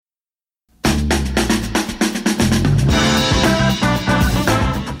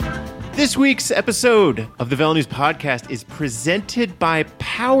This week's episode of the Velo News Podcast is presented by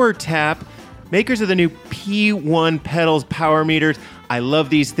PowerTap, makers of the new P1 pedals power meters. I love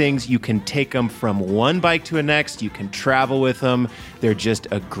these things. You can take them from one bike to the next. You can travel with them. They're just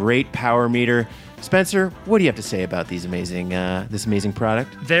a great power meter. Spencer, what do you have to say about these this amazing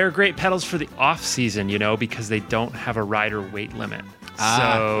product? They're great pedals for the off season, because they don't have a rider weight limit.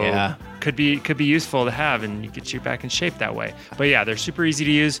 Yeah. Could be useful to have, and you get you back in shape that way. But yeah, they're super easy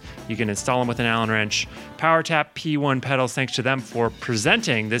to use. You can install them with an Allen wrench. PowerTap P1 pedals. Thanks to them for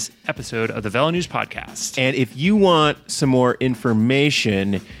presenting this episode of the Velo News Podcast. And if you want some more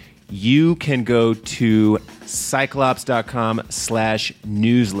information, you can go to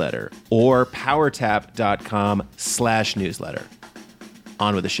cyclops.com/newsletter or powertap.com/newsletter.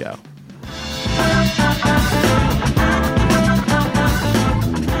 On with the show.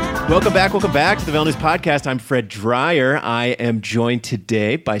 Welcome back to the Velo News Podcast. I'm Fred Dreyer. I am joined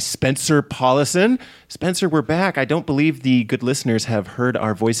today by Spencer Paulison. Spencer, we're back. I don't believe the good listeners have heard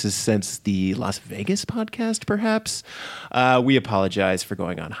our voices since the Las Vegas podcast, perhaps. We apologize for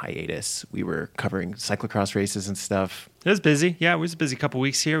going on hiatus. We were covering cyclocross races and stuff. It was busy. Yeah, it was a busy couple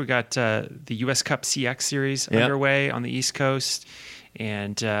weeks here. We got the U.S. Cup CX series underway on the East Coast.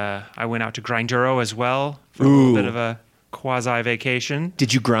 And I went out to Grinduro as well for a little bit of a quasi-vacation.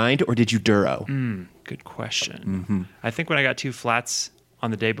 Did you grind or did you duro? Good question. Mm-hmm. I think when I got 2 flats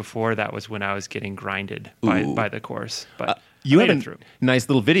on the day before, that was when I was getting grinded by the course. But you have a nice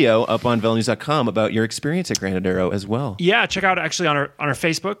little video up on velonews.com about your experience at Grinduro as well. Yeah, check out actually on our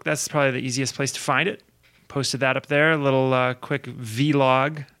Facebook. That's probably the easiest place to find it. Posted that up there. A little quick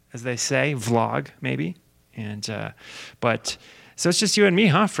vlog, as they say. Vlog, maybe. And so it's just you and me,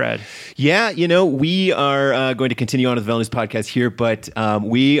 huh, Fred? Yeah, we are going to continue on with the Velo News Podcast here, but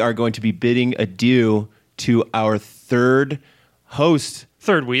we are going to be bidding adieu to our third host.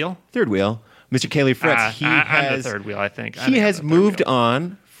 Third wheel, Mr. Caley Fretz. I'm the third wheel, I think. He has moved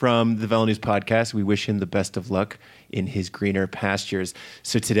on from the Velo News Podcast. We wish him the best of luck in his greener pastures.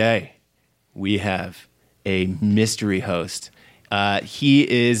 So today, we have a mystery host. He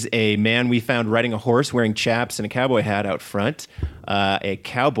is a man we found riding a horse, wearing chaps and a cowboy hat out front. A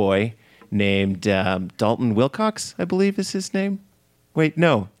cowboy named Dalton Wilcox, I believe is his name. Wait,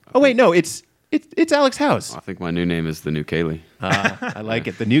 no. Oh, wait, no. It's Alex House. I think my new name is the new Caley. I like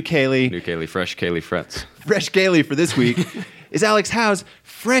it. The new Caley. New Caley, fresh Caley Fretz. Fresh Caley for this week is Alex House,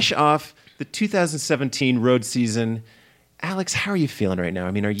 fresh off the 2017 road season. Alex, how are you feeling right now?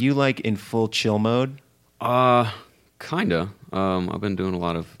 I mean, are you like in full chill mode? Kinda. I've been doing a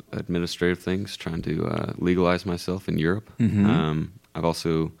lot of administrative things, trying to legalize myself in Europe. Mm-hmm. I've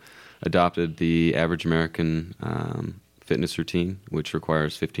also adopted the average American fitness routine, which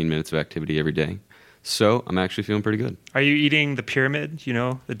requires 15 minutes of activity every day. So I'm actually feeling pretty good. Are you eating the pyramid,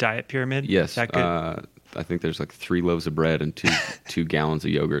 the diet pyramid? Yes. Is that good? I think there's like 3 loaves of bread and 2 gallons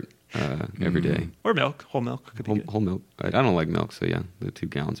of yogurt every day. Or milk. Whole milk could be good. Whole milk. I don't like milk, so yeah, the 2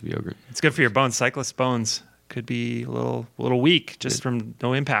 gallons of yogurt. It's good for your bones. Cyclist bones could be a little weak just from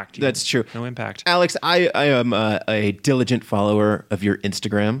no impact. That's true. No impact. Alex, I am a diligent follower of your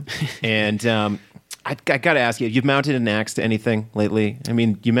Instagram, and I got to ask you, you've mounted an axe to anything lately? I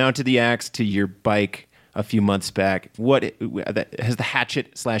mean, you mounted the axe to your bike a few months back. What has the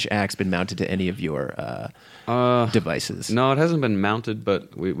hatchet/axe been mounted to any of your devices? No, it hasn't been mounted,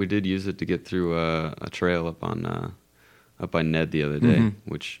 but we did use it to get through a trail up by Ned the other day,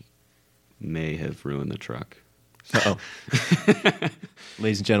 which may have ruined the truck. Uh-oh.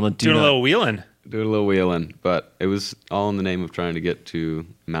 Ladies and gentlemen, doing a little wheeling, but it was all in the name of trying to get to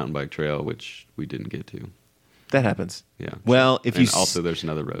a mountain bike trail, which we didn't get to. That happens. Yeah. Well, also there's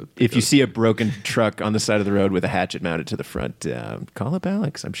another road. If you see a broken truck on the side of the road with a hatchet mounted to the front, call up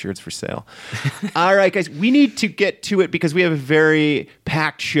Alex. I'm sure it's for sale. All right, guys, we need to get to it because we have a very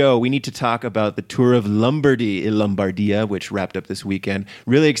packed show. We need to talk about the Tour of Lombardia, which wrapped up this weekend.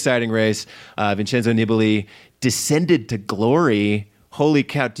 Really exciting race. Vincenzo Nibali descended to glory. Holy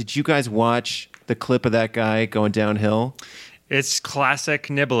cow. Did you guys watch the clip of that guy going downhill? It's classic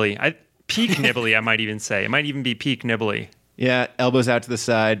Nibali. Peak Nibali, I might even say. It might even be peak Nibali. Yeah, elbows out to the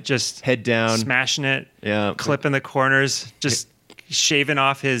side, just head down, smashing it. Yeah, clipping the corners, just shaving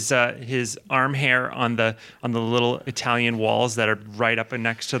off his arm hair on the little Italian walls that are right up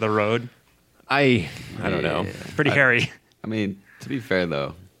next to the road. I don't know. Pretty hairy. I mean, to be fair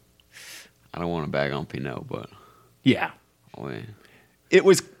though, I don't want to bag on Pinot, but yeah. Oh, yeah. It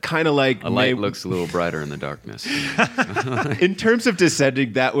was kind of like... A light looks a little brighter in the darkness. In terms of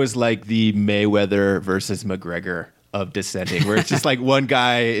descending, that was like the Mayweather versus McGregor of descending, where it's just like one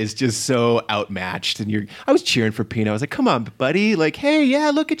guy is just so outmatched, and I was cheering for Pino. I was like, "Come on, buddy! Like, hey, yeah,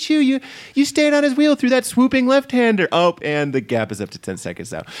 look at you! You stayed on his wheel through that swooping left-hander." Oh, and the gap is up to 10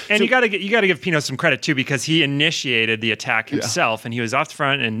 seconds now. And So- you got to give Pino some credit too, because he initiated the attack himself, and he was off the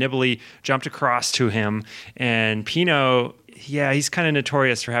front, and Nibali jumped across to him, and Pino, he's kind of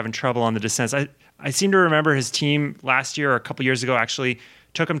notorious for having trouble on the descents. I seem to remember his team last year or a couple years ago actually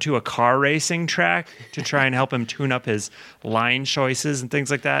took him to a car racing track to try and help him tune up his line choices and things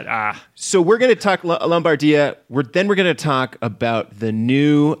like that. So we're going to talk Lombardia. We're going to talk about the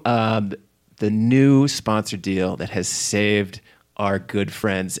new sponsor deal that has saved our good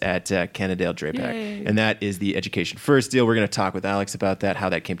friends at Cannondale Drapac. And that is the Education First deal. We're going to talk with Alex about that, how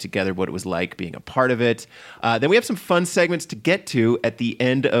that came together, what it was like being a part of it. Then we have some fun segments to get to at the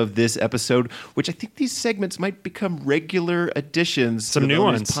end of this episode, which I think these segments might become regular additions Some to the new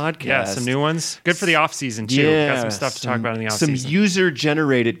Wellness ones. podcast. Yeah, some new ones. Good for the off season too. Got some stuff to talk about in the off Some season.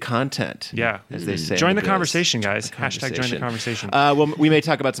 user-generated content, Yeah. as they say. Join in the biz. conversation, guys. Hashtag join the conversation. Well, we may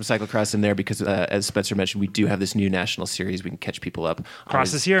talk about some cyclocross in there because, as Spencer mentioned, we do have this new national series. We can catch people up.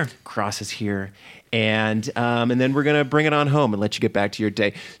 Cross is here. Cross is here. And then we're going to bring it on home and let you get back to your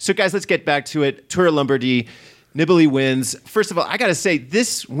day. So, guys, let's get back to it. Tour of Lombardy. Nibali wins. First of all, I got to say,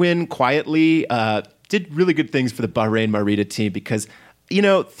 this win quietly did really good things for the Bahrain Merida team because,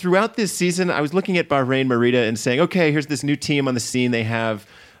 throughout this season, I was looking at Bahrain Merida and saying, okay, here's this new team on the scene. They have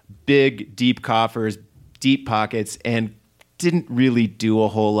big, deep coffers, deep pockets, and didn't really do a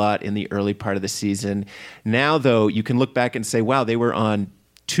whole lot in the early part of the season. Now, though, you can look back and say, wow, they were on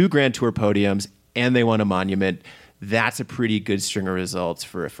 2 Grand Tour podiums and they won a monument. That's a pretty good string of results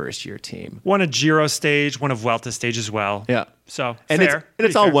for a first-year team. One a Giro stage, one a Vuelta stage as well. Yeah. So And fair.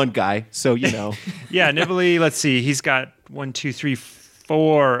 it's all one guy, so Yeah, Nibali, let's see. He's got 1, 2, 3,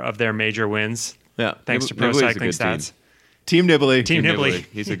 4 of their major wins. Yeah. Thanks to Pro Nibali's a Cycling good team. Stats. Team Nibali. Team Nibali.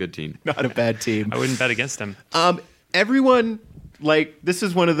 He's a good team. Not a bad team. I wouldn't bet against him. Everyone, this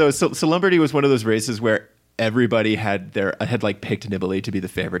is one of those. So Lombardy was one of those races where everybody had picked Nibali to be the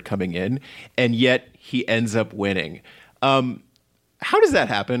favorite coming in, and yet he ends up winning. How does that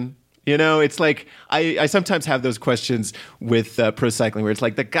happen? It's like I sometimes have those questions with pro cycling where it's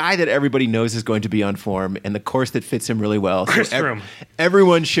like the guy that everybody knows is going to be on form and the course that fits him really well. Chris So Froome.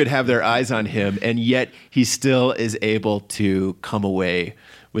 Everyone should have their eyes on him, and yet he still is able to come away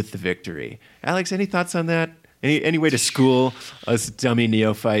with the victory. Alex, any thoughts on that? Any way to school us dummy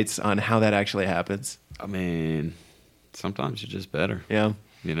neophytes on how that actually happens? I mean, sometimes you're just better. Yeah.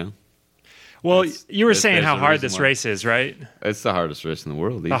 Well, That's- you were that's- saying there's how a hard reason this why. race is, right? It's the hardest race in the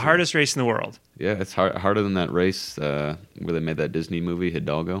world. The easily. hardest race in the world. Yeah, it's harder than that race where they made that Disney movie,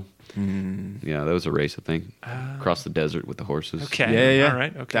 Hidalgo. Yeah, that was a race, I think. Across the desert with the horses. Okay. Yeah. All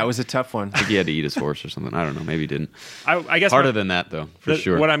right. Okay. That was a tough one. I think he had to eat his horse or something. I don't know. Maybe he didn't. I guess Harder what- than that, though, for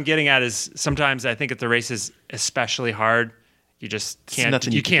sure. What I'm getting at is sometimes I think if the race is especially hard, you just can't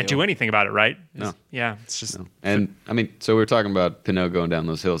nothing you can can't do. do anything about it, right? No. Yeah, it's just And, I mean, so we were talking about Pinot going down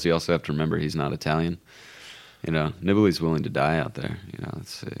those hills. You also have to remember he's not Italian. Nibali's willing to die out there.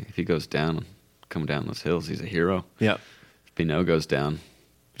 If he goes down, coming down those hills, he's a hero. Yeah. If Pinot goes down,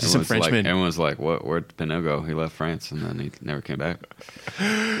 Just some Frenchmen. Everyone's like, "What? Where'd Pinot go? He left France and then he never came back."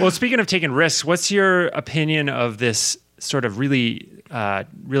 Well, speaking of taking risks, what's your opinion of this sort of really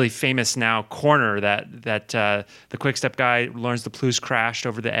famous now corner that the Quick Step guy, Lawrence Depluse, crashed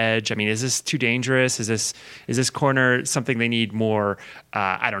over the edge? I mean, is this too dangerous? Is this corner something they need more?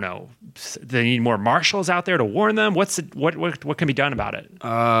 I don't know. They need more marshals out there to warn them. What can be done about it?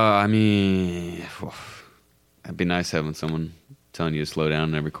 I mean, it'd be nice having someone telling you to slow down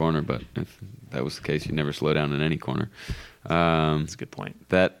in every corner, but if that was the case, you'd never slow down in any corner. That's a good point.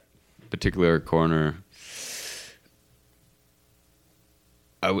 That particular corner,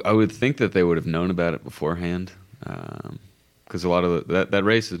 I would think that they would have known about it beforehand, because a lot of that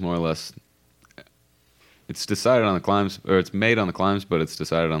race is more or less, it's decided on the climbs, or it's made on the climbs, but it's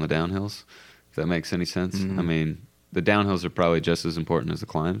decided on the downhills, if that makes any sense. Mm-hmm. I mean, the downhills are probably just as important as the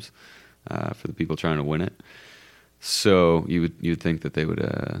climbs for the people trying to win it. So you'd think that they would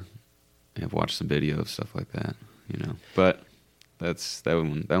have watched some video of stuff like that, But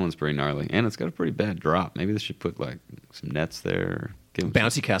that one's pretty gnarly, and it's got a pretty bad drop. Maybe they should put like some nets there. Give them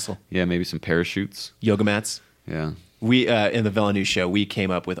Bouncy castle. yeah, maybe some parachutes. Yoga mats. Yeah. We in the Villeneuve show, we came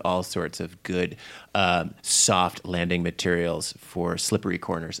up with all sorts of good soft landing materials for slippery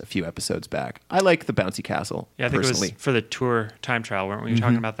corners a few episodes back. I like the bouncy castle, Yeah, I think personally. it was for the Tour time trial, weren't we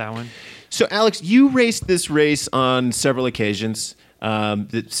talking about that one? So, Alex, you raced this race on several occasions.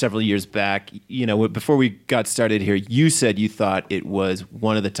 several years back. Before we got started here, you said you thought it was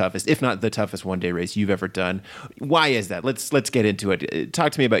one of the toughest, if not the toughest, one-day race you've ever done. Why is that? Let's get into it.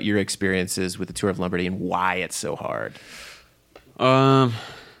 Talk to me about your experiences with the Tour of Lombardy and why it's so hard. I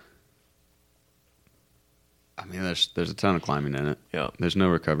mean, there's a ton of climbing in it. Yeah. There's no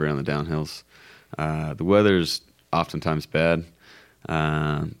recovery on the downhills. The weather's oftentimes bad.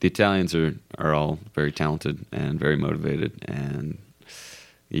 The Italians are all very talented and very motivated, and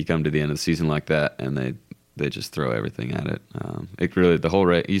you come to the end of the season like that, and they just throw everything at it. It really, the whole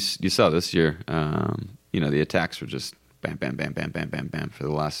race, you saw this year, the attacks were just bam, bam, bam, bam, bam, bam, bam for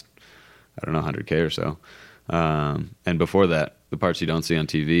the last, 100K or so. And before that, the parts you don't see on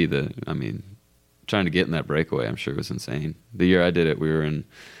TV, trying to get in that breakaway, I'm sure was insane. The year I did it, we were in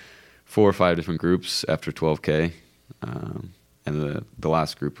 4 or 5 different groups after 12K. And the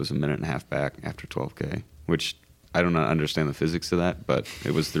last group was a minute and a half back after 12K, which I don't understand the physics of that, but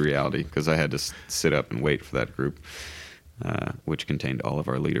it was the reality because I had to sit up and wait for that group, which contained all of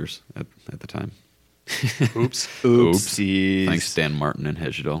our leaders at the time. Oops. Oopsies. Thanks, Dan Martin and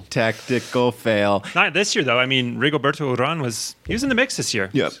Hegedal. Tactical fail. Not this year, though. I mean, Rigoberto Urán was in the mix this year.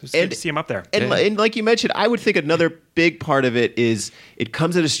 Yeah. It was good to see him up there. And like you mentioned, I would think another big part of it is it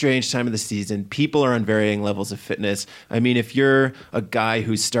comes at a strange time of the season. People are on varying levels of fitness. I mean, if you're a guy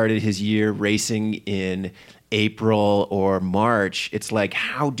who started his year racing in April or March, it's like,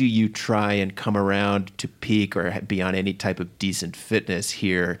 how do you try and come around to peak or be on any type of decent fitness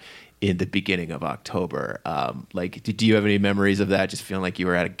here in the beginning of October? Do you have any memories of that? Just feeling like you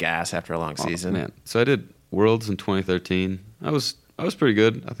were out of gas after a long season? Man. So I did Worlds in 2013. I was pretty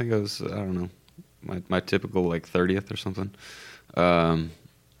good. I think I was, my typical 30th or something. And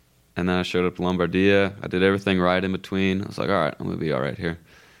then I showed up to Lombardia. I did everything right in between. I was like, all right, I'm going to be all right here.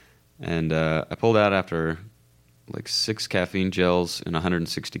 And I pulled out after 6 caffeine gels and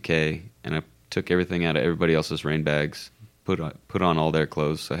 160K, and I took everything out of everybody else's rain bags, put on all their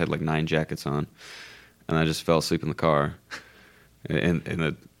clothes. So I had 9 jackets on, and I just fell asleep in the car.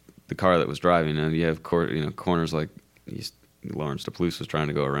 In the car that was driving, and you have corners Lawrence DePlouze was trying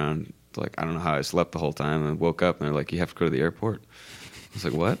to go around. It's I don't know how I slept the whole time, and I woke up and they're like, you have to go to the airport. I was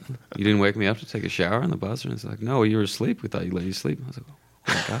like, what? You didn't wake me up to take a shower on the bus? And it's like, no, you were asleep. We thought you let you sleep. I was like, oh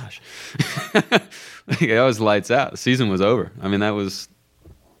my gosh. I was lights out. The season was over. I mean, So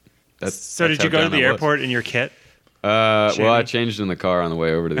did you go to the airport in your kit? Well, I changed in the car on the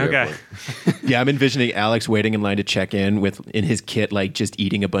way over to the airport. Yeah, I'm envisioning Alex waiting in line to check in in his kit, just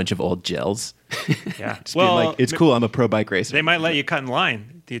eating a bunch of old gels. Yeah. Well, it's cool. I'm a pro bike racer. They might let you cut in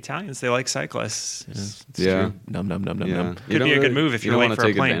line. The Italians, they like cyclists. Yeah. Num, num, num, num, Yeah. num. Could be a good move if you're late for a plane.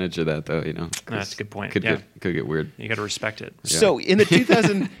 You don't want to take advantage of that, though, That's a good point. Could get weird. You got to respect it. Yeah. So in the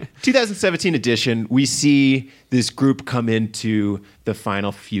 2017 edition, we see this group come into the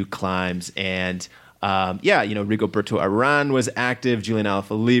final few climbs, and Rigoberto Urán was active, Julian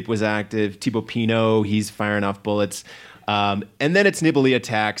Alaphilippe was active, Thibaut Pinot, he's firing off bullets. And then it's Nibali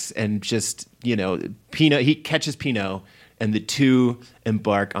attacks, and just, Pinot, he catches Pinot, and the two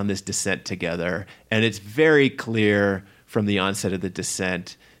embark on this descent together. And it's very clear from the onset of the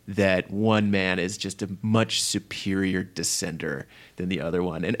descent that one man is just a much superior descender than the other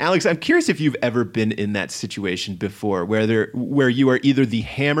one. And Alex, I'm curious if you've ever been in that situation before, where you are either the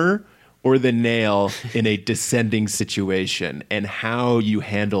hammer or the nail in a descending situation, and how you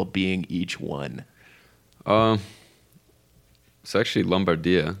handle being each one. So actually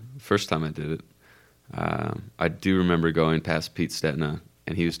Lombardia, first time I did it, I do remember going past Pete Stetina,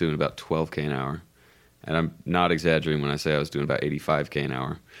 and he was doing about 12K an hour. And I'm not exaggerating when I say I was doing about 85K an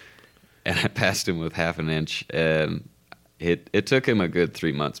hour. And I passed him with half an inch, and it took him a good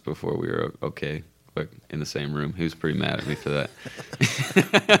 3 months before we were okay, in the same room. He was pretty mad at me for that.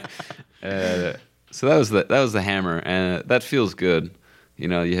 So that was the hammer, and that feels good. You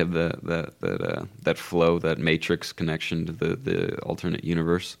have that flow, that matrix connection to the alternate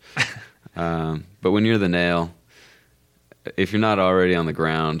universe. But when you're the nail, if you're not already on the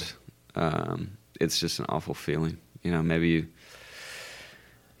ground, it's just an awful feeling. Maybe you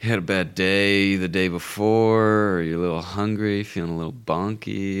had a bad day the day before, or you're a little hungry, feeling a little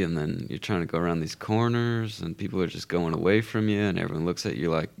bonky, and then you're trying to go around these corners, and people are just going away from you, and everyone looks at you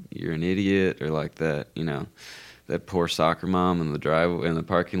like you're an idiot, or like that, that poor soccer mom in the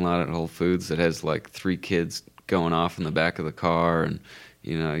parking lot at Whole Foods that has 3 kids going off in the back of the car, and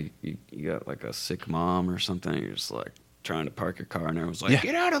you got a sick mom or something, and you're just trying to park your car, and everyone's like,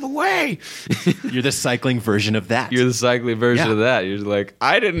 get out of the way. You're the cycling version of that. You're the cycling version of that. You're like,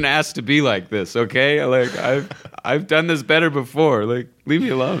 I didn't ask to be like this, okay? I've done this better before. Leave me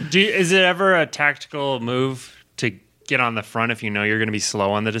alone. Is it ever a tactical move to get on the front if you know you're going to be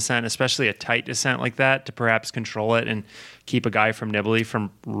slow on the descent, especially a tight descent like that, to perhaps control it and keep a guy from Nibley from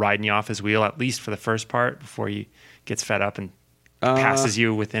riding you off his wheel, at least for the first part, before he gets fed up and passes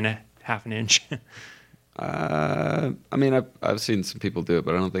you within a half an inch? I mean, I've seen some people do it,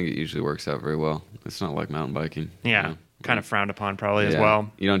 but I don't think it usually works out very well. It's not like mountain biking. Yeah, you know? kind of frowned upon probably as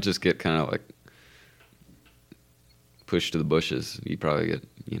well. You don't just get kind of like pushed to the bushes. You probably get,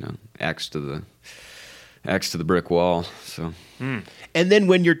 axe to the brick wall. So, And then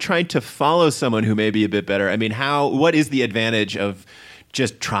when you're trying to follow someone who may be a bit better, I mean, what is the advantage of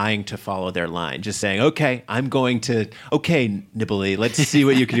just trying to follow their line? Just saying, okay, Nibley, let's see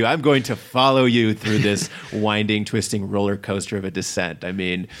what you can do. I'm going to follow you through this winding, twisting roller coaster of a descent. I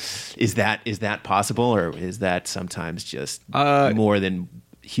mean, is that possible, or is that sometimes just more than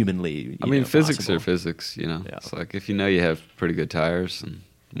humanly? Physics possible? are physics. Yeah. It's like if you have pretty good tires and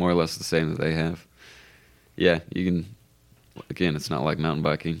more or less the same that they have. Yeah, you can. Again, it's not like mountain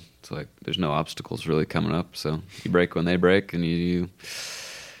biking. It's like there's no obstacles really coming up, so you brake when they brake, and you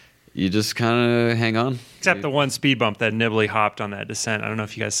just kind of hang on. Except the one speed bump that Nibley hopped on that descent. I don't know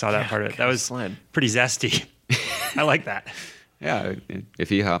if you guys saw that part of it. That was pretty zesty. I like that. Yeah, if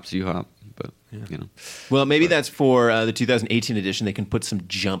he hops, you hop. But Well, maybe that's for the 2018 edition. They can put some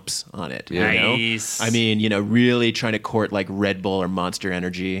jumps on it. Yeah. Nice. I mean, really trying to court like Red Bull or Monster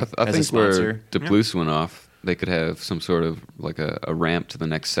Energy I as think a sponsor. where DePluce went off, they could have some sort of like a ramp to the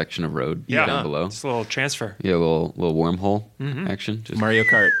next section of road down below. Just a little transfer. Yeah, a little wormhole action. Just Mario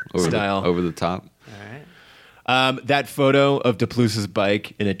Kart over style. over the top. All right. That photo of DePluce's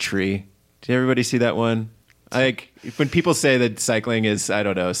bike in a tree. Did everybody see that one? Like, when people say that cycling is, I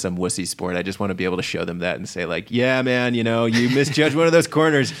don't know, some wussy sport, I just want to be able to show them that and say, like, yeah, man, you misjudged one of those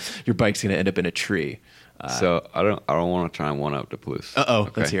corners, your bike's going to end up in a tree. So I don't want to try and one up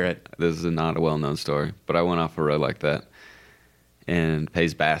DePluce. Let's hear it. This is not a well-known story, but I went off a road like that in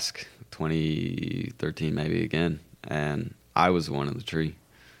Pays Basque, 2013 maybe again, and I was the one in the tree,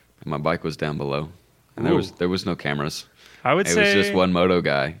 and my bike was down below, and there was no cameras. I would say it was just one moto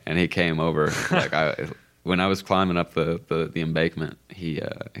guy, and he came over when I was climbing up the embankment. He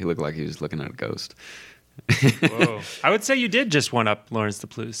looked like he was looking at a ghost. Whoa. I would say you did just one up Lawrence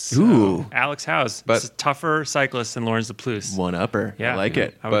DePluce. Ooh. Alex Howes. But- He's a tougher cyclist than Lawrence DePluce. One upper. Yeah. I like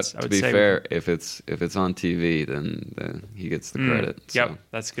it. I would But to be say- fair, if it's on TV, then he gets the credit. Yep, So.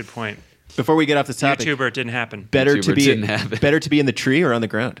 that's a good point. Before we get off the topic, YouTuber, it didn't happen. better to YouTuber didn't have it. better to be in the tree or on the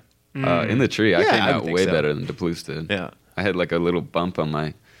ground? In the tree, I Yeah, came I would out think way so. better than DePluce did. Yeah. I had like a little bump on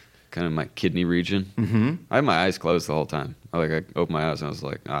my kidney region. Mm-hmm. I had my eyes closed the whole time. I opened my eyes and I was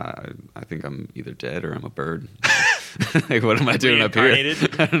like, I think I'm either dead or I'm a bird. Like, what am I doing up here?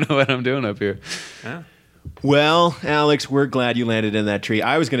 Reincarnated? I don't know what I'm doing up here. Yeah. Well, Alex, we're glad you landed in that tree.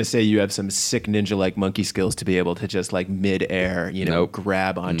 I was going to say you have some sick ninja-like monkey skills to be able to just like mid-air, Nope.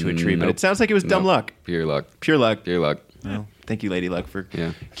 grab onto a tree. But Nope. it sounds like it was dumb Nope. luck. Pure luck. Pure luck. Pure luck. Well, thank you, Lady Luck, for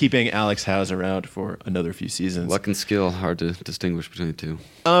Yeah. keeping Alex Howes around for another few seasons. Luck and skill, hard to distinguish between the two.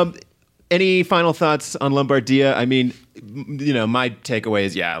 Any final thoughts on Lombardia? I mean, my takeaway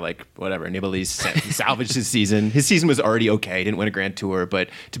is, whatever. Nibali's salvaged his season. His season was already okay. Didn't win a Grand Tour, but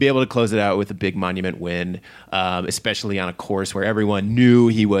to be able to close it out with a big monument win, especially on a course where everyone knew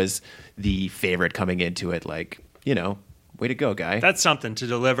he was the favorite coming into it, way to go, guy. That's something to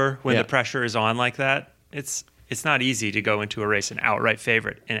deliver when Yeah. the pressure is on like that. It's not easy to go into a race an outright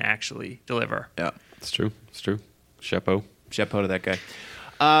favorite and actually deliver. Yeah. It's true. Chapeau. Chapeau to that guy.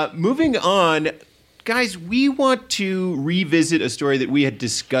 Moving on, guys, we want to revisit a story that we had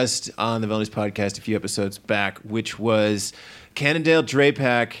discussed on the Wellness Podcast a few episodes back, which was Cannondale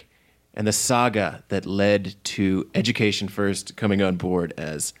Drapac and the saga that led to Education First coming on board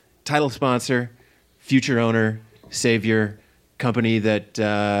as title sponsor, future owner, savior, company that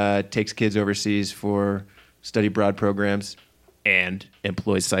takes kids overseas for study abroad programs and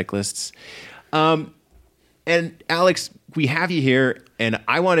employs cyclists. And Alex, we have you here, and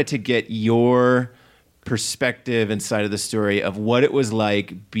I wanted to get your perspective and side of the story of what it was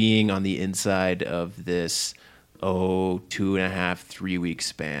like being on the inside of this 2.5-3 week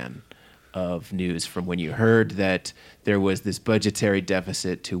span of news from when you heard that there was this budgetary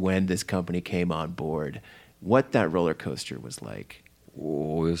deficit to when this company came on board. What that roller coaster was like.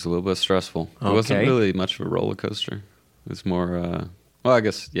 Oh, it was a little bit stressful. It Okay. wasn't really much of a roller coaster. It was more, I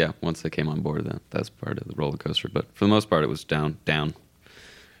guess, once they came on board, that's part of the roller coaster. But for the most part, it was down,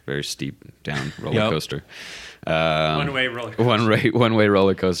 very steep down roller Yep. coaster. One-way roller coaster. One-way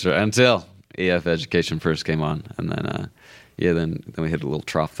roller coaster until EF Education First came on. And then, then we hit a little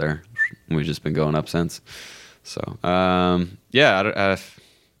trough there. And we've just been going up since. So, I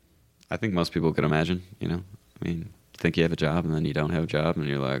think most people could imagine, think you have a job and then you don't have a job and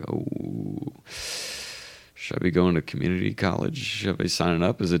you're like, oh, should I be going to community college? Should I be signing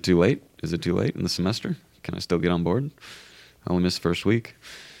up? Is it too late? Is it too late in the semester? Can I still get on board? I only missed the first week.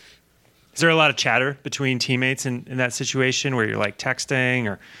 Is there a lot of chatter between teammates in that situation where you're like texting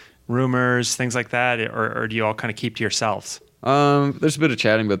or rumors, things like that? Or do you all kind of keep to yourselves? There's a bit of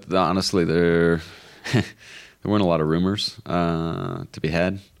chatting, but honestly, there weren't a lot of rumors to be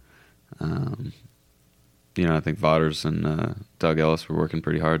had. I think Vaughters and Doug Ellis were working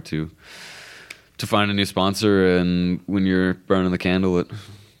pretty hard to find a new sponsor, and when you're burning the candle at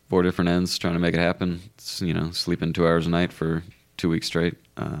 4 different ends trying to make it happen, it's, sleeping 2 hours a night for 2 weeks straight.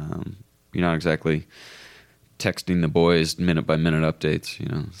 You're not exactly texting the boys minute by minute updates.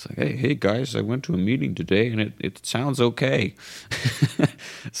 It's like, hey guys, I went to a meeting today and it sounds okay.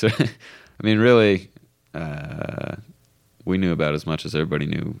 So, I mean, really, we knew about as much as everybody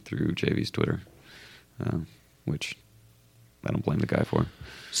knew through JV's Twitter, which I don't blame the guy for.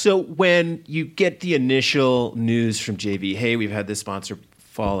 So when you get the initial news from JV, hey, we've had this sponsor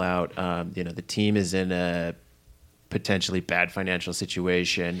fallout, the team is in a potentially bad financial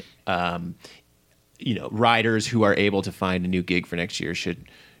situation, riders who are able to find a new gig for next year should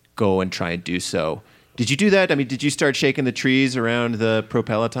go and try and do so. Did you do that? I mean, did you start shaking the trees around the Pro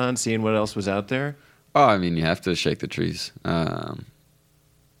Peloton, seeing what else was out there? Oh, I mean, you have to shake the trees. I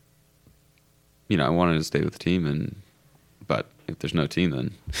wanted to stay with the team, but if there's no team,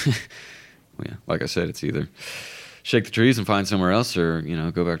 then, like I said, it's either shake the trees and find somewhere else, or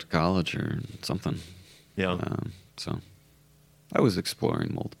go back to college or something. Yeah. So I was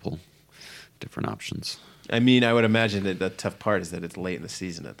exploring multiple different options. I mean, I would imagine that the tough part is that it's late in the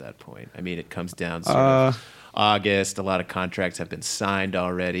season at that point. I mean, it comes down sort of August. A lot of contracts have been signed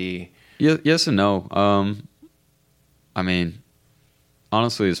already. Yes and no. I mean,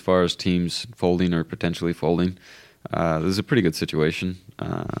 honestly, as far as teams folding or potentially folding, this is a pretty good situation.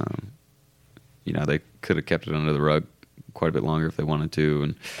 They could have kept it under the rug quite a bit longer if they wanted to,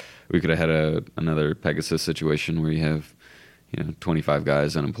 and we could have had another Pegasus situation where you have 25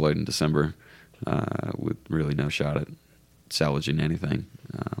 guys unemployed in December with really no shot at salvaging anything.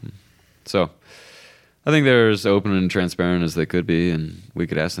 So I think they're as open and transparent as they could be, and we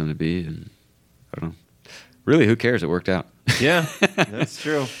could ask them to be. And I don't know. Really, who cares? It worked out. Yeah, that's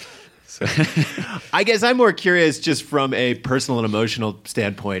true. So, I guess I'm more curious just from a personal and emotional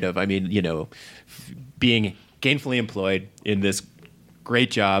standpoint of, being gainfully employed in this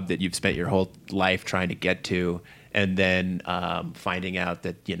great job that you've spent your whole life trying to get to, and then finding out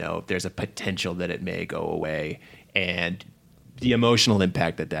that, there's a potential that it may go away, and the emotional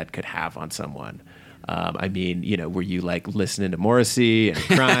impact that could have on someone. Were you like listening to Morrissey and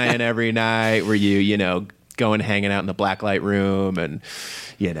crying every night? Were you, going hanging out in the blacklight room and,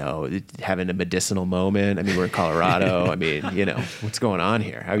 having a medicinal moment? I mean, we're in Colorado. I mean, what's going on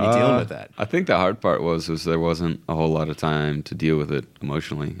here? How are you dealing with that? I think the hard part was there wasn't a whole lot of time to deal with it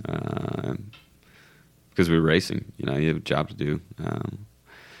emotionally because we were racing. You have a job to do.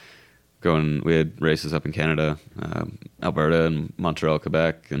 We had races up in Canada, Alberta, and Montreal,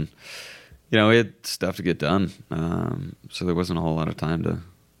 Quebec, and we had stuff to get done. So there wasn't a whole lot of time to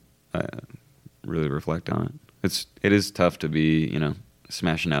really reflect on it. It is tough to be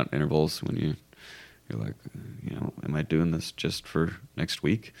smashing out intervals when you're like, am I doing this just for next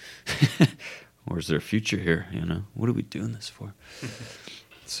week, or is there a future here? What are we doing this for?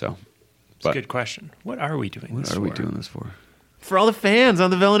 So, it's a good question. What are we doing this for? What are we doing this for? For all the fans on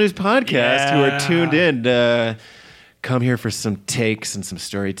the Velo News podcast who are tuned in to come here for some takes and some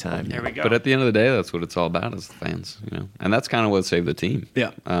story time. There we go. But at the end of the day, that's what it's all about, is the fans, and that's kind of what saved the team.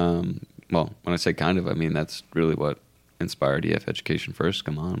 Yeah. Well, when I say kind of, I mean that's really what inspired EF Education First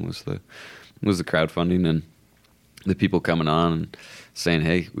come on, was the crowdfunding and the people coming on and saying,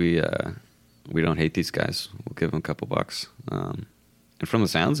 hey, we don't hate these guys, we'll give them a couple bucks. And from the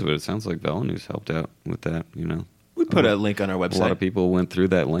sounds of it sounds like Velo News helped out with that. We put a link on our website. A lot of people went through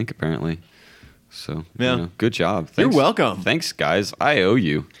that link apparently. So good job. Thanks. You're welcome. Thanks, guys. I owe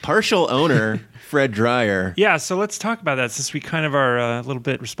you. Partial owner Fred Dreyer. Yeah, so let's talk about that, since we kind of are a little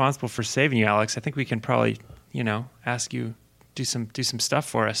bit responsible for saving you, Alex. I think we can probably, ask you do some stuff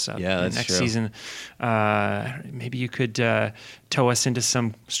for us next true. season. Maybe you could tow us into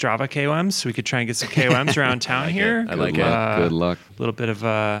some Strava KOMs, so we could try and get some KOMs around town here. I like it. Good luck. A little bit of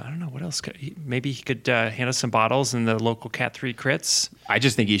I don't know what else. Maybe he could hand us some bottles in the local Cat 3 crits. I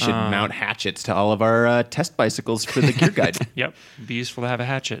just think you should mount hatchets to all of our test bicycles for the gear guide. Yep, it'd be useful to have a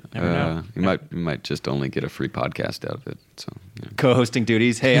hatchet. Never know. You might just only get a free podcast out of it. So Co-hosting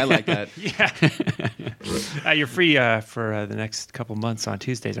duties. Hey, I like that. Yeah. You're free for the next couple months on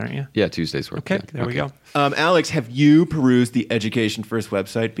Tuesdays, aren't you? Yeah, Tuesdays work. Okay, yeah. there we go. Alex, have you perused the Education First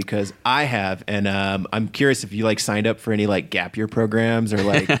website? Because I have, and I'm curious if you like signed up for any like gap year programs, or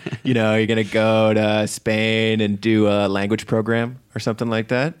like you're gonna go to Spain and do a language program or something like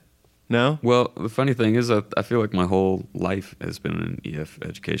that. No. Well, the funny thing is, I feel like my whole life has been an EF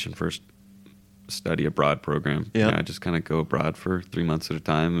Education First study abroad program. Yeah. I just kind of go abroad for 3 months at a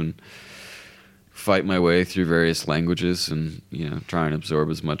time and fight my way through various languages and try and absorb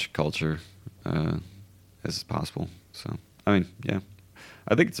as much culture as possible. So I mean, yeah,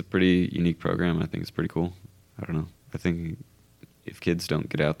 I think it's a pretty unique program. I think it's pretty cool. I don't know. I think if kids don't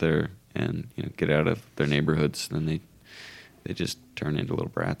get out there and get out of their neighborhoods, then they just turn into little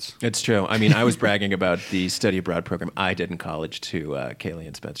brats. It's true. I mean, I was bragging about the study abroad program I did in college to Kaylee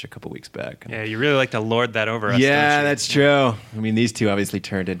and Spencer a couple weeks back. Yeah, you really like to lord that over us. Yeah, don't you? that's true. I mean, these two obviously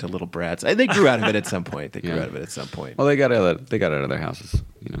turned into little brats. They grew out of it at some point. Well, they got out of their houses,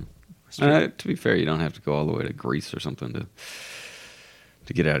 to be fair, you don't have to go all the way to Greece or something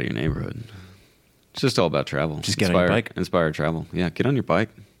to get out of your neighborhood. It's just all about travel. Just get on your bike. Inspire travel. Yeah, get on your bike.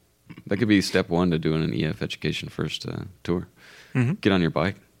 That could be step one to doing an EF Education First tour. Mm-hmm. Get on your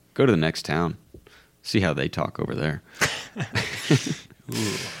bike. Go to the next town. See how they talk over there.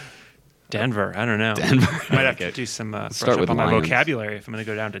 Denver. I don't know. Denver. Might have to do some brush Start up with on my lions. vocabulary if I'm going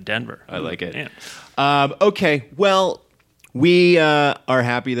to go down to Denver. I like it. Man. Okay, well, we are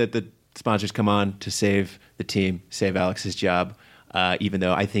happy that the sponsors come on to save the team, save Alex's job, even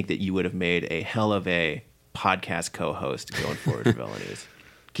though I think that you would have made a hell of a podcast co-host going forward for Velo News.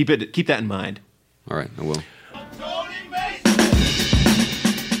 Keep that in mind. All right, I will.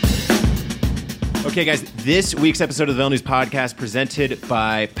 Okay, guys, this week's episode of the Velo News Podcast presented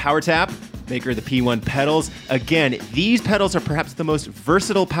by PowerTap, maker of the P1 pedals. Again, these pedals are perhaps the most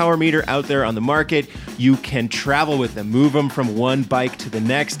versatile power meter out there on the market. You can travel with them, move them from one bike to the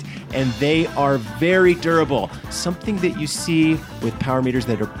next, and they are very durable. Something that you see with power meters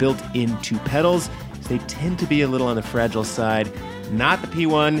that are built into pedals is they tend to be a little on the fragile side. Not the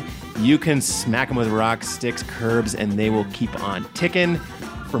P1. You can smack them with rocks, sticks, curbs, and they will keep on ticking.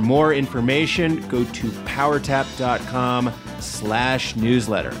 For more information, go to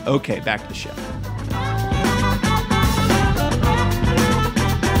powertap.com/newsletter. Okay, back to the show.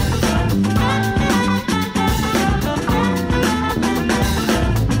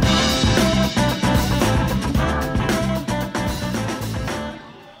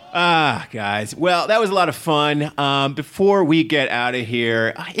 Guys. Well, that was a lot of fun. Before we get out of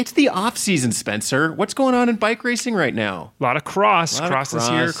here, it's the off season, Spencer. What's going on in bike racing right now? A lot of cross. A lot of Cross is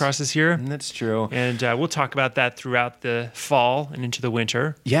here. Cross is here. That's true. And we'll talk about that throughout the fall and into the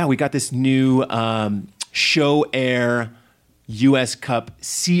winter. Yeah, we got this new Show Air US Cup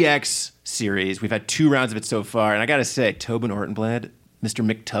CX series. We've had 2 rounds of it so far. And I got to say, Tobin Ortenblad, Mr.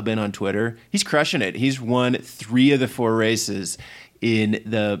 McTubbin on Twitter, he's crushing it. He's won 3 of the 4 races in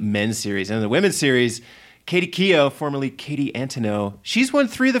the men's series. And in the women's series, Katie Keogh, formerly Katie Antoneau, she's won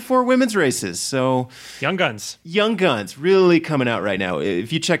 3 of the 4 women's races. So Young guns really coming out right now.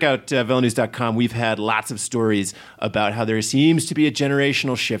 If you check out velonews.com, we've had lots of stories about how there seems to be a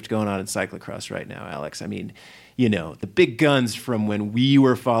generational shift going on in cyclocross right now, Alex. I mean, the big guns from when we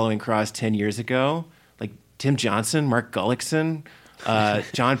were following cross 10 years ago, like Tim Johnson, Mark Gullickson,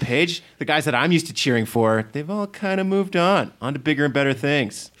 John Page, the guys that I'm used to cheering for, they've all kind of moved on to bigger and better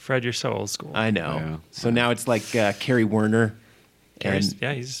things. Fred, you're so old school. I know. Yeah. So now it's like Kerry Werner and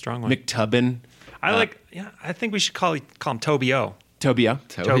Yeah, he's a strong one. McTubbin. I think we should call him Tobio. Tobio.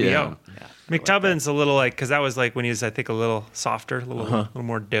 Tobio. McTubbin's a little because that was like when he was, I think, a little softer, a little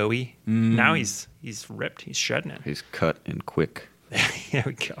more doughy. Now he's ripped. He's shredding it. He's cut and quick. There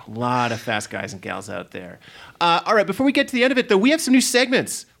we go. A lot of fast guys and gals out there. All right, before we get to the end of it, though, we have some new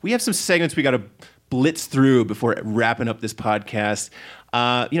segments. We have some segments we got to blitz through before wrapping up this podcast.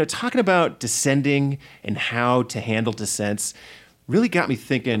 Talking about descending and how to handle descents really got me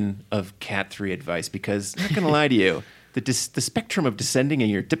thinking of Cat 3 advice because, I'm not going to lie to you, the spectrum of descending in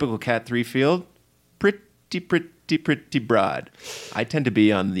your typical Cat 3 field, pretty broad. I tend to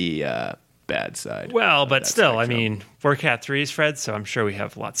be on the bad side. Well, but still, spectrum. I mean, we're Cat 3s, Fred, so I'm sure we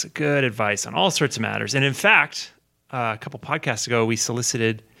have lots of good advice on all sorts of matters. And in fact, a couple podcasts ago, we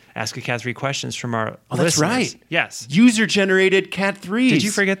solicited Ask a Cat 3 questions from our listeners. That's right. Yes. User-generated Cat 3s. Did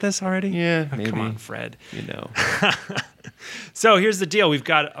you forget this already? Yeah, Oh, maybe. come on, Fred. So So here's the deal. We've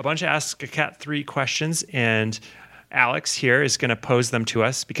got a bunch of Ask a Cat 3 questions, and Alex here is going to pose them to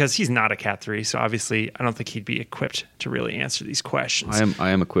us because he's not a Cat 3. So obviously, I don't think he'd be equipped to really answer these questions. I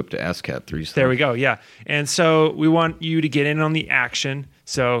am equipped to ask Cat 3. So. There we go. Yeah. And so we want you to get in on the action.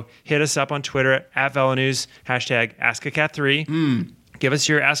 So hit us up on Twitter at VeloNews, hashtag AskACat3. Give us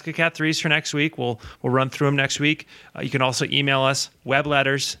your Ask a Cat 3s for next week. We'll run through them next week. You can also email us,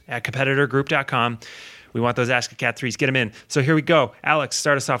 webletters@competitorgroup.com. We want those Ask a Cat 3s. Get them in. So here we go. Alex,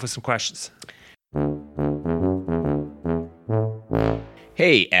 start us off with some questions.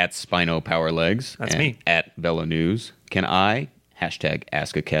 Hey, at Spino Power Legs. That's and me. At VeloNews. Can I, hashtag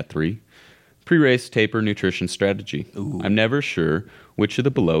AskACat3, pre-race taper nutrition strategy? Ooh. I'm never sure which of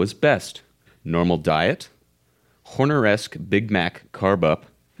the below is best. Normal diet, Horner-esque Big Mac carb up,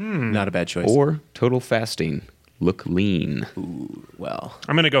 Not a bad choice. or total fasting, look lean. Ooh, well.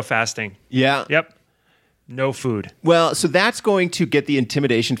 I'm going to go fasting. Yeah. Yep. No food. Well, so that's going to get the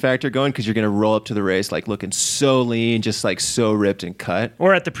intimidation factor going because you're going to roll up to the race like looking so lean, just like so ripped and cut.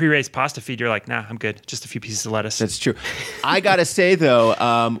 Or at the pre-race pasta feed, you're like, nah, I'm good. Just a few pieces of lettuce. That's true. I got to say,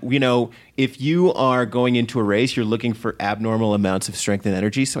 though, if you are going into a race, you're looking for abnormal amounts of strength and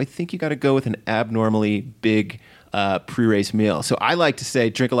energy. So I think you got to go with an abnormally big pre-race meal. So I like to say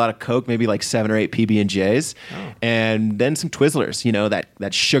drink a lot of Coke, maybe like 7 or 8 PB&Js, and then some Twizzlers,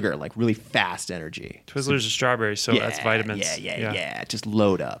 that sugar, like really fast energy. Twizzlers are strawberries, so that's vitamins. Yeah. Just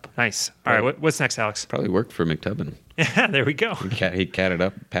load up. Nice. All right, what's next, Alex? Probably worked for McTubbin. Yeah, there we go. He catted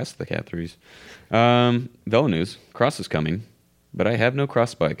up past the Cat 3s. VeloNews, cross is coming, but I have no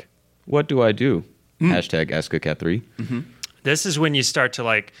cross bike. What do I do? Hashtag AskACat3. This is when you start to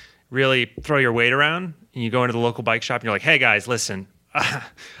like really throw your weight around and you go into the local bike shop and you're like, hey guys, listen,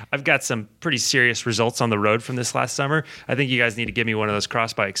 I've got some pretty serious results on the road from this last summer. I think you guys need to give me one of those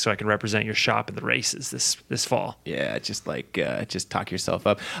cross bikes so I can represent your shop in the races this fall. Yeah, just talk yourself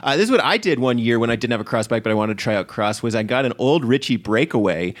up. This is what I did one year when I didn't have a cross bike, but I wanted to try out cross. Was I got an old Ritchie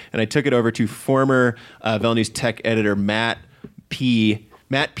Breakaway and I took it over to former VeloNews tech editor Matt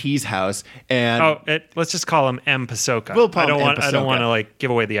P's house, and let's just call him M. Pasoka. We'll call I don't him want M. I don't Pasoka. want to like give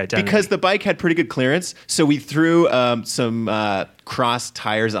away the identity because the bike had pretty good clearance, so we threw some cross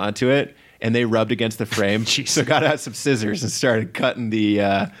tires onto it, and they rubbed against the frame. So got out some scissors and started cutting the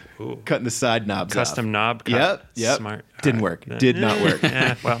side knobs custom off. knob cut. Yep. Smart. Didn't work. Did not work.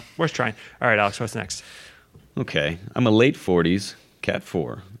 Well, worth trying. All right, Alex, what's next? Okay, I'm a late 40s, Cat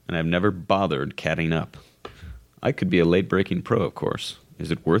 4, and I've never bothered catting up. I could be a late-breaking pro, of course. Is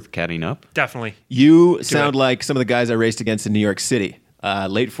it worth catting up? Definitely. You sound like some of the guys I raced against in New York City.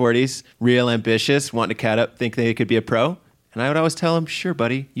 Late 40s, real ambitious, wanting to cat up, think they could be a pro. And I would always tell them, sure,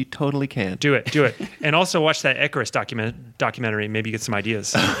 buddy, you totally can. Do it. And also watch that Icarus documentary. Maybe get some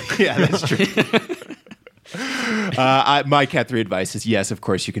ideas. Yeah, that's true. My Cat 3 advice is yes, of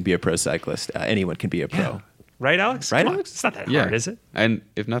course, you can be a pro cyclist. Anyone can be a pro. Yeah. Right, Alex? Right, Come on. Alex? It's not that hard, is it? And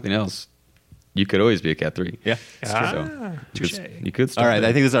if nothing else, you could always be a Cat 3. Yeah. Touche. You could start All right, there.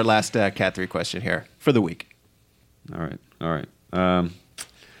 I think this is our last Cat 3 question here for the week. All right.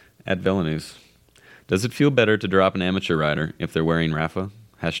 At VeloNews, does it feel better to drop an amateur rider if they're wearing Rafa?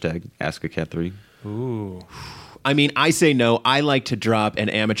 Hashtag AskACat3. Ooh. I mean, I say no. I like to drop an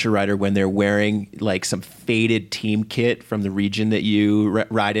amateur rider when they're wearing like some faded team kit from the region that you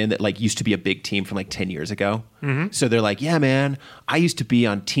ride in that like used to be a big team from like 10 years ago. Mm-hmm. So they're like, yeah, man, I used to be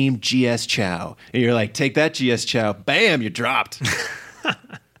on Team GS Chow. And you're like, take that GS Chow. Bam, you're dropped.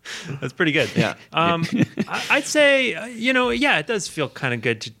 That's pretty good. Yeah. I'd say, it does feel kind of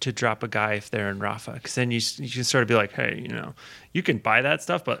good to drop a guy if they're in Rafa, because then you can sort of be like, hey, you can buy that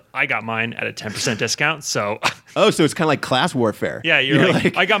stuff, but I got mine at a 10% discount. So, so it's kind of like class warfare. Yeah, you're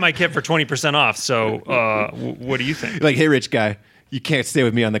like, I got my kit for 20% off. So, what do you think? You're like, hey, rich guy, you can't stay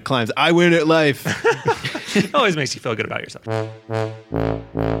with me on the climbs. I win at life. It always makes you feel good about yourself.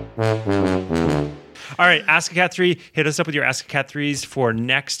 All right, Ask a Cat 3. Hit us up with your Ask a Cat 3s for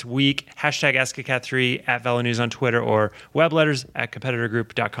next week. Hashtag Ask a Cat 3 at VeloNews on Twitter or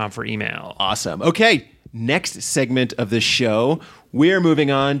webletters@competitorgroup.com for email. Awesome. Okay, next segment of the show, we're moving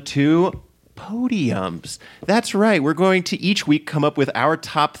on to podiums. That's right. We're going to each week come up with our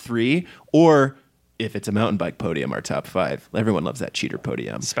top 3, or if it's a mountain bike podium, our top 5. Everyone loves that cheater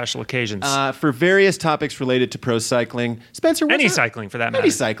podium. Special occasions. For various topics related to pro cycling. Spencer, what's Any cycling for that matter. Any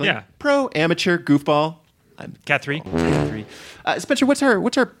cycling. Yeah. Pro, amateur, goofball. Cat 3. Cat 3. Spencer,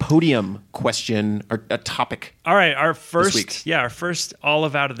 what's our podium question or a topic? All right, our week? first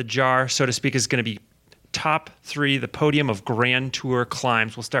olive out of the jar, so to speak, is going to be top 3, the podium of Grand Tour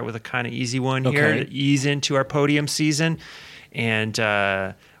climbs. We'll start with a kind of easy one here to ease into our podium season. And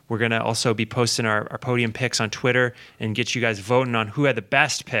we're We're going to also be posting our podium picks on Twitter and get you guys voting on who had the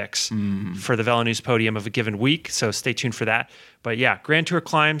best picks for the Velo News podium of a given week. So stay tuned for that. But yeah, Grand Tour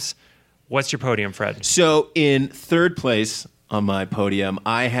climbs. What's your podium, Fred? So in third place on my podium,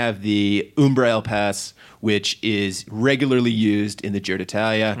 I have the Umbra El Pass, which is regularly used in the Giro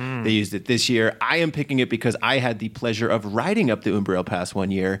d'Italia. They used it this year. I am picking it because I had the pleasure of riding up the Umbra El Pass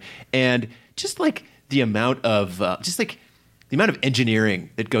one year, and just like the amount of engineering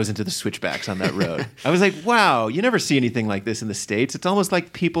that goes into the switchbacks on that road. I was like, wow, you never see anything like this in the States. It's almost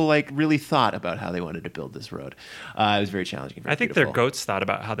like people like really thought about how they wanted to build this road. It was very challenging. Very I think beautiful. their goats thought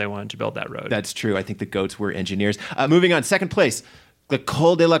about how they wanted to build that road. That's true. I think the goats were engineers. Moving on, second place, the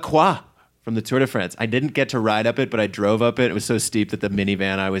Col de la Croix from the Tour de France. I didn't get to ride up it, but I drove up it. It was so steep that the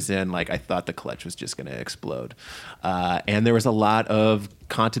minivan I was in, like I thought the clutch was just going to explode. And there was a lot of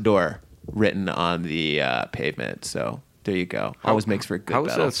Contador written on the pavement. So there you go. Always makes for a good How is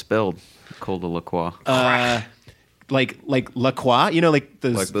battle. that spelled? Col de la Croix. Like La Croix, you know, like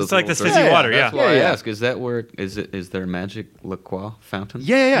those. It's like the little fizzy thing. water, That's yeah. why I Yeah. ask. Is that where is there a magic La Croix fountain?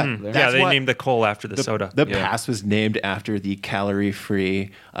 Yeah. Yeah, That's they what- named the coal after the soda. The Yeah. pass was named after the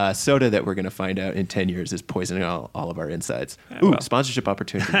calorie-free soda that we're going to find out in 10 years is poisoning all of our insides. Ooh, well. sponsorship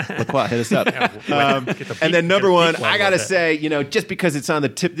opportunity. La Croix, hit us up. Get the And then beak- number get the one, beak I one gotta with it. say, you know, just because it's on the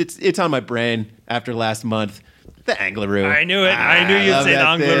tip, it's on my brain after last month. The Angleroo. I knew it. I knew you'd love say that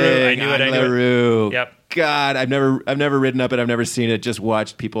Angleroo. I thing, knew it. Angleroo. Yep. God, I've never ridden up it. I've never seen it. Just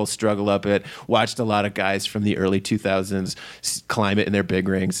watched people struggle up it. Watched a lot of guys from the early 2000s climb it in their big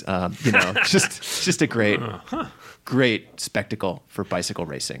rings. You know, just a great spectacle for bicycle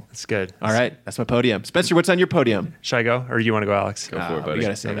racing. It's good. All right, that's my podium. Spencer, what's on your podium? Should I go, or do you want to go, Alex? Go for it, buddy. We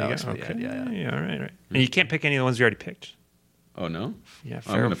gotta say There you Alex. go. for the Okay. end. Yeah. All right. And you can't pick any of the ones we already picked. Oh no. Yeah, I'm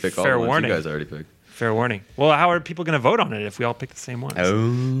fair- gonna pick all fair the ones warning. you guys already picked. Fair warning. Well, how are people going to vote on it if we all pick the same ones?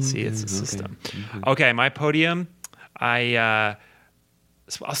 Oh, See, it's a system. Okay, my podium. I'll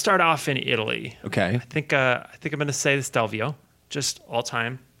start off in Italy. Okay. I think I'm going to say the Stelvio. Just all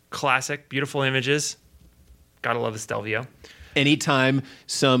time classic, beautiful images. Gotta love the Stelvio. Anytime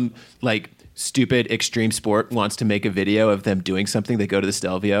some like stupid extreme sport wants to make a video of them doing something, they go to the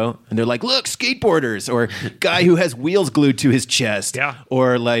Stelvio and they're like, look, skateboarders, or guy who has wheels glued to his chest. Yeah.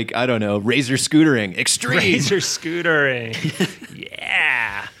 Or like, I don't know, razor scootering. Extreme. Razor scootering.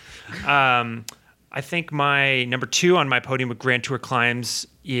 Yeah. I think my number 2 on my podium with Grand Tour climbs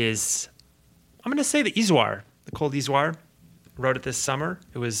is, I'm going to say the Izoire, the Col d'Izoire. Rode it this summer.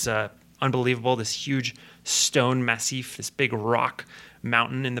 It was unbelievable. This huge stone massif, this big rock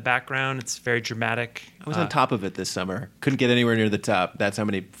mountain in the background. It's very dramatic. I was on top of it this summer. Couldn't get anywhere near the top. That's how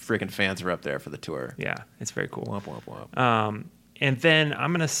many freaking fans were up there for the tour. Yeah, it's very cool. Womp, womp, womp. And then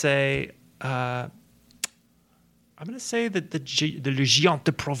I'm gonna say the Le Géant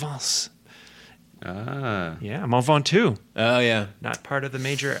de Provence. Ah. Yeah, Mont Ventoux. Oh, yeah. Not part of the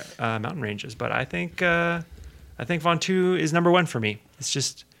major mountain ranges, but I think Ventoux is number 1 for me. It's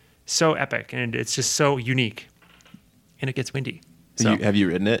just so epic and it's just so unique, and it gets windy. So Have you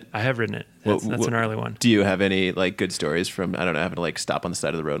ridden it? I have ridden it. What- That's an early one. Do you have any like good stories from, I don't know, having to like stop on the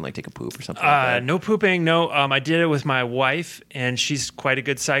side of the road and like take a poop or something like that? No pooping. No, I did it with my wife, and she's quite a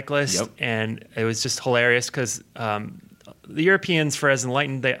good cyclist. Yep. And it was just hilarious because the Europeans, for as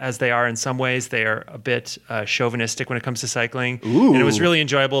enlightened as they are in some ways, they are a bit chauvinistic when it comes to cycling. Ooh. And it was really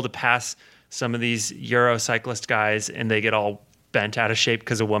enjoyable to pass some of these Euro cyclist guys, and they get all bent out of shape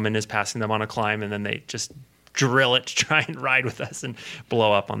because a woman is passing them on a climb, and then they just drill it to try and ride with us and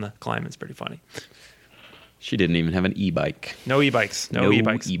blow up on the climb. It's pretty funny. She didn't even have an e-bike. No e-bikes. No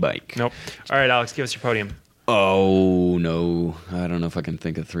e-bikes. E-bike. Nope. All right, Alex, give us your podium. Oh no, I don't know if I can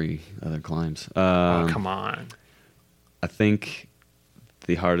think of 3 other climbs. Oh, come on. I think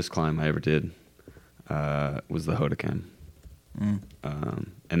the hardest climb I ever did was the Hautacam.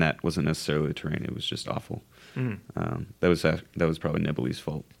 And that wasn't necessarily the terrain; it was just awful. That was probably Nibali's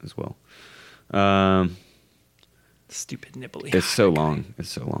fault as well. Stupid nibbly. It's so long. It's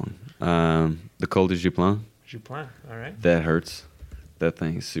so long. The Col de Juplin, Juplin. All right. that hurts. That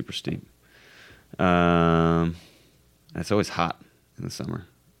thing is super steep. It's always hot in the summer.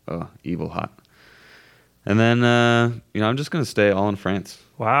 Oh, evil hot. And then I'm just gonna stay all in France.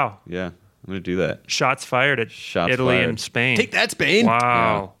 Wow. Yeah, I'm gonna do that. Shots fired at Shots Italy fired. and Spain. Take that, Spain.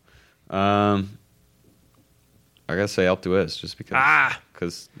 Wow. I gotta say Alpe d'Huez just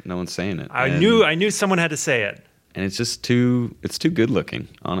because no one's saying it. I And- knew someone had to say it. and it's just too good looking,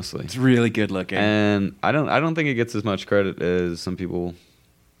 honestly. It's really good looking. And I don't think it gets as much credit as some people.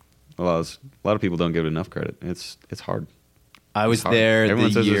 Well, a lot of people don't give it enough credit. It's hard. I was It's hard. there Everyone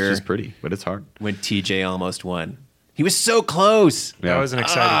the says year it's just pretty, but it's hard. when TJ almost won. He was so close. Yeah. That was an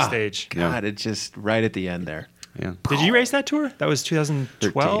exciting stage. God, it just right at the end there. Yeah. Did you race that tour? That was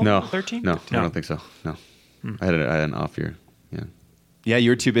 2012? No. 13? No, I don't think so. No. I had an off year. Yeah. Yeah, you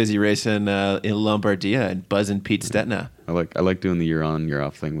were too busy racing in Lombardia and buzzing Pete Stetina. I like doing the year on, year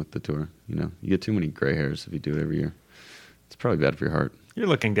off thing with the tour. You know, you get too many gray hairs if you do it every year. It's probably bad for your heart. You're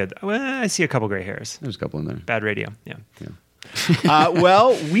looking good. Well, I see a couple gray hairs. There's a couple in there. Bad radio. Yeah.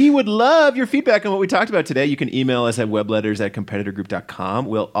 Well, we would love your feedback on what we talked about today. You can email us at webletters@competitorgroup.com.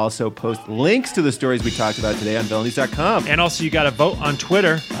 We'll also post links to the stories we talked about today on velonews.com. And also, you got to vote on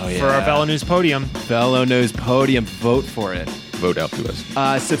Twitter for our Velo News Podium. Velo News Podium. Vote for it. Vote out to us.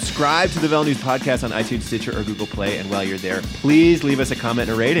 Subscribe to the Velo News Podcast on iTunes, Stitcher, or Google Play. And while you're there, please leave us a comment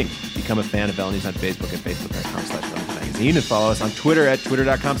and a rating. Become a fan of Velo News on Facebook at facebook.com/VeloNewsMagazine. And follow us on Twitter at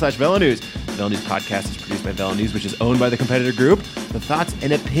twitter.com/VeloNews. The Velo News Podcast is produced by Velo News, which is owned by the Competitor Group. The thoughts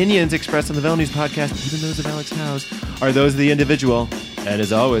and opinions expressed on the Velo News Podcast, even those of Alex Howes, are those of the individual. And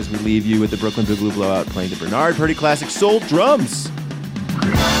as always, we leave you with the Brooklyn Boogaloo Blowout playing the Bernard Purdy classic Soul Drums.